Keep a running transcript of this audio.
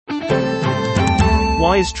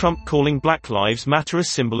Why is Trump calling Black Lives Matter a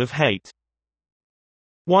symbol of hate?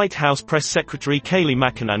 White House Press Secretary Kayleigh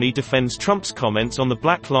McEnany defends Trump's comments on the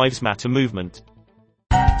Black Lives Matter movement.